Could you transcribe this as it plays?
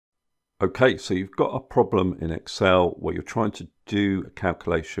Okay, so you've got a problem in Excel where you're trying to do a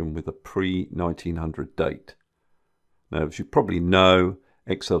calculation with a pre-1900 date. Now, as you probably know,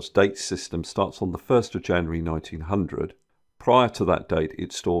 Excel's date system starts on the 1st of January 1900. Prior to that date,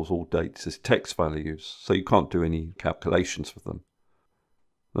 it stores all dates as text values, so you can't do any calculations for them.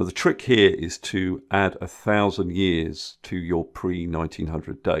 Now, the trick here is to add 1,000 years to your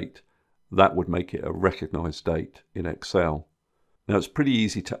pre-1900 date. That would make it a recognized date in Excel. Now, it's pretty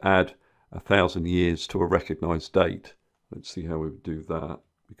easy to add 1,000 years to a recognized date. Let's see how we would do that.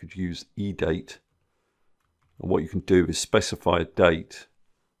 We could use EDATE. And what you can do is specify a date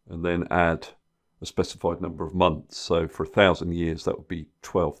and then add a specified number of months. So for 1,000 years, that would be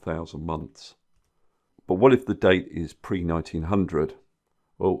 12,000 months. But what if the date is pre-1900?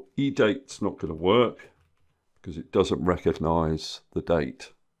 Well, EDATE's not going to work because it doesn't recognize the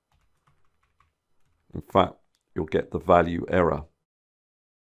date. In fact, you'll get the value error.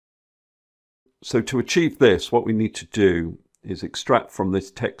 So to achieve this, what we need to do is extract from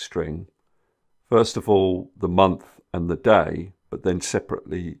this text string, first of all, the month and the day, but then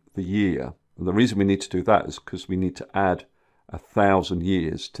separately the year. And the reason we need to do that is because we need to add 1,000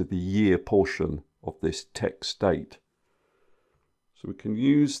 years to the year portion of this text date. So we can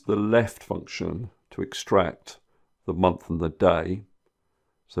use the left function to extract the month and the day.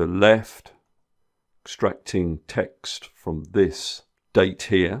 So left, extracting text from this date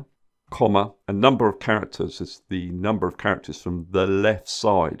here, comma, a number of characters is the number of characters from the left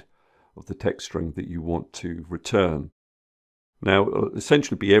side of the text string that you want to return. Now, it'll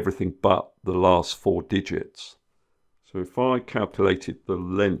essentially be everything but the last 4 digits. So if I calculated the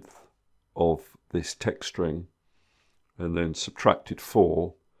length of this text string and then subtracted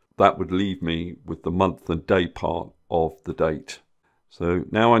 4, that would leave me with the month and day part of the date. So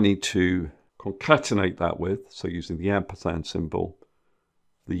now I need to concatenate that with, so using the ampersand symbol,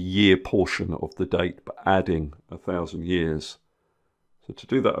 the year portion of the date, but adding 1,000 years. So to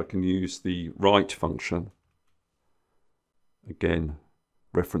do that, I can use the right function. Again,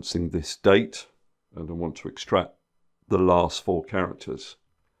 referencing this date, and I want to extract the last 4 characters.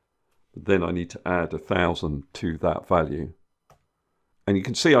 But then I need to add 1,000 to that value. And you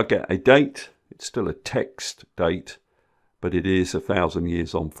can see I get a date. It's still a text date, but it is 1,000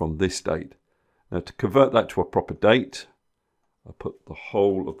 years on from this date. Now to convert that to a proper date, I put the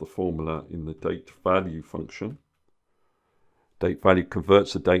whole of the formula in the date value function. Date value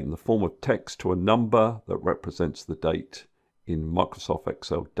converts the date in the form of text to a number that represents the date in Microsoft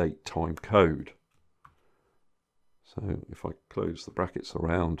Excel date time code. So if I close the brackets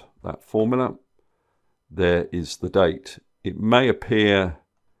around that formula, there is the date. It may appear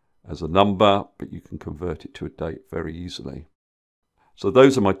as a number, but you can convert it to a date very easily. So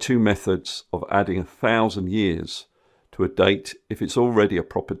those are my 2 methods of adding 1,000 years to a date. If it's already a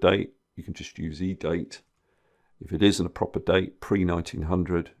proper date, you can just use EDATE. If it isn't a proper date,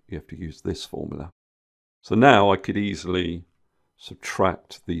 pre-1900, you have to use this formula. So now I could easily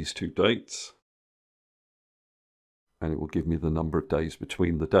subtract these 2 dates, and it will give me the number of days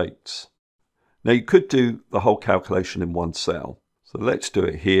between the dates. Now you could do the whole calculation in one cell. So let's do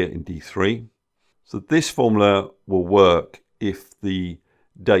it here in D3. So this formula will work if the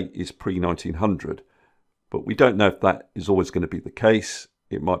date is pre-1900. But we don't know if that is always going to be the case.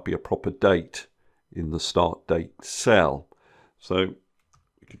 It might be a proper date in the start date cell. So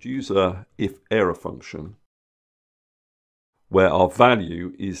we could use a if error function where our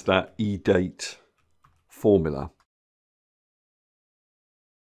value is that EDATE formula.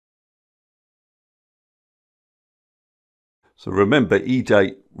 So remember,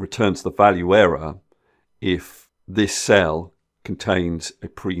 EDATE returns the value error if this cell contains a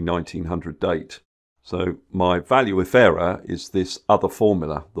pre-1900 date. So my value if error is this other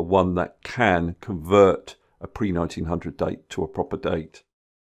formula, the one that can convert a pre-1900 date to a proper date.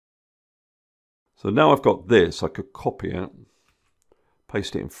 So now I've got this, I could copy it,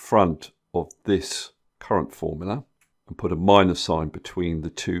 paste it in front of this current formula, and put a minus sign between the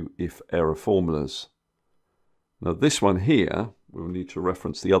 2 if error formulas. Now this one here, we'll need to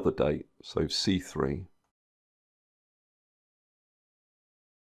reference the other date, so C3.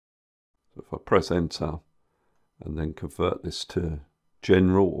 So if I press enter and then convert this to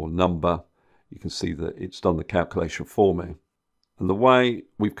general or number, you can see that it's done the calculation for me. And the way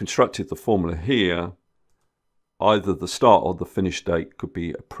we've constructed the formula here, either the start or the finish date could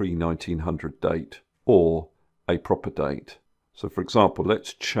be a pre-1900 date or a proper date. So for example,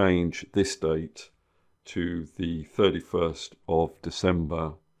 let's change this date to the 31st of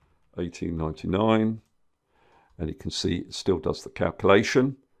December 1899, and you can see it still does the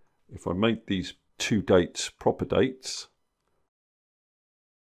calculation. If I make these 2 dates proper dates,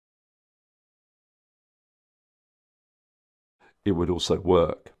 it would also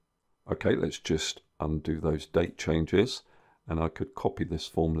work. Okay, let's just undo those date changes, and I could copy this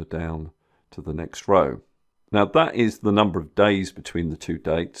formula down to the next row. Now that is the number of days between the two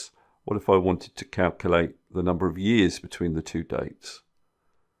dates. What if I wanted to calculate the number of years between the two dates?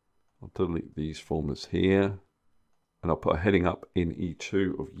 I'll delete these formulas here, and I'll put a heading up in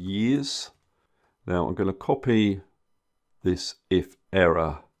E2 of years. Now I'm going to copy this if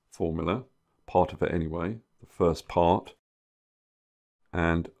error formula, part of it anyway, the first part,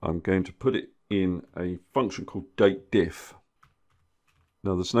 and I'm going to put it in a function called dateDiff.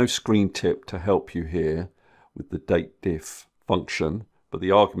 Now there's no screen tip to help you here with the dateDiff function, but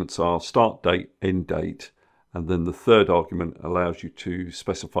the arguments are start date, end date, and then the third argument allows you to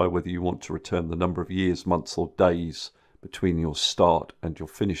specify whether you want to return the number of years, months or days between your start and your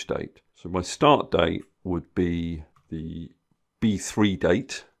finish date. So my start date would be the B3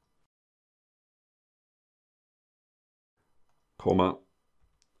 date, comma,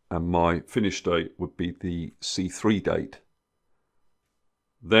 and my finish date would be the C3 date.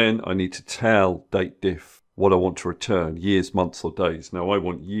 Then I need to tell dateDiff what I want to return, years, months or days. Now I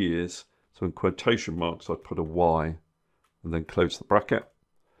want years, so in quotation marks I put a Y and then close the bracket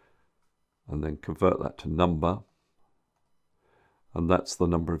and then convert that to number. And that's the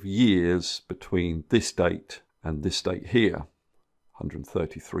number of years between this date and this date here,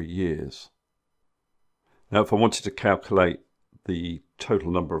 133 years. Now if I wanted to calculate the total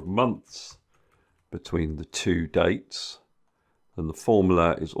number of months between the two dates, then the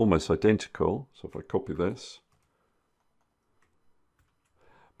formula is almost identical. So if I copy this,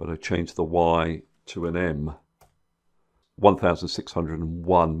 but I change the Y to an M,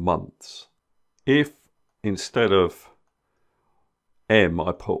 1,601 months. If instead of M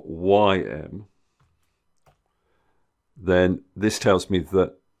I put YM, then this tells me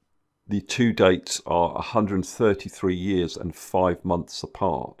that the two dates are 133 years and 5 months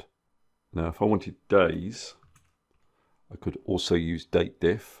apart. Now if I wanted days, I could also use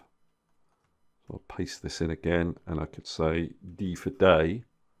dateDiff. So I'll paste this in again and I could say D for day.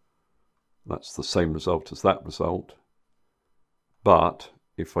 That's the same result as that result. But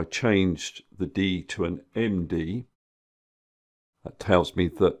if I changed the D to an MD, that tells me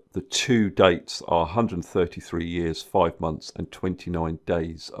that the two dates are 133 years, 5 months and 29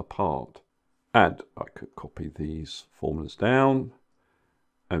 days apart. And I could copy these formulas down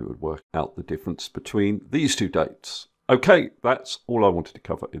and it would work out the difference between these two dates. Okay, that's all I wanted to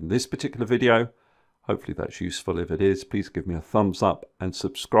cover in this particular video. Hopefully that's useful. If it is, please give me a thumbs up and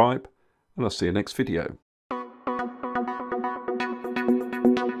subscribe, and I'll see you next video.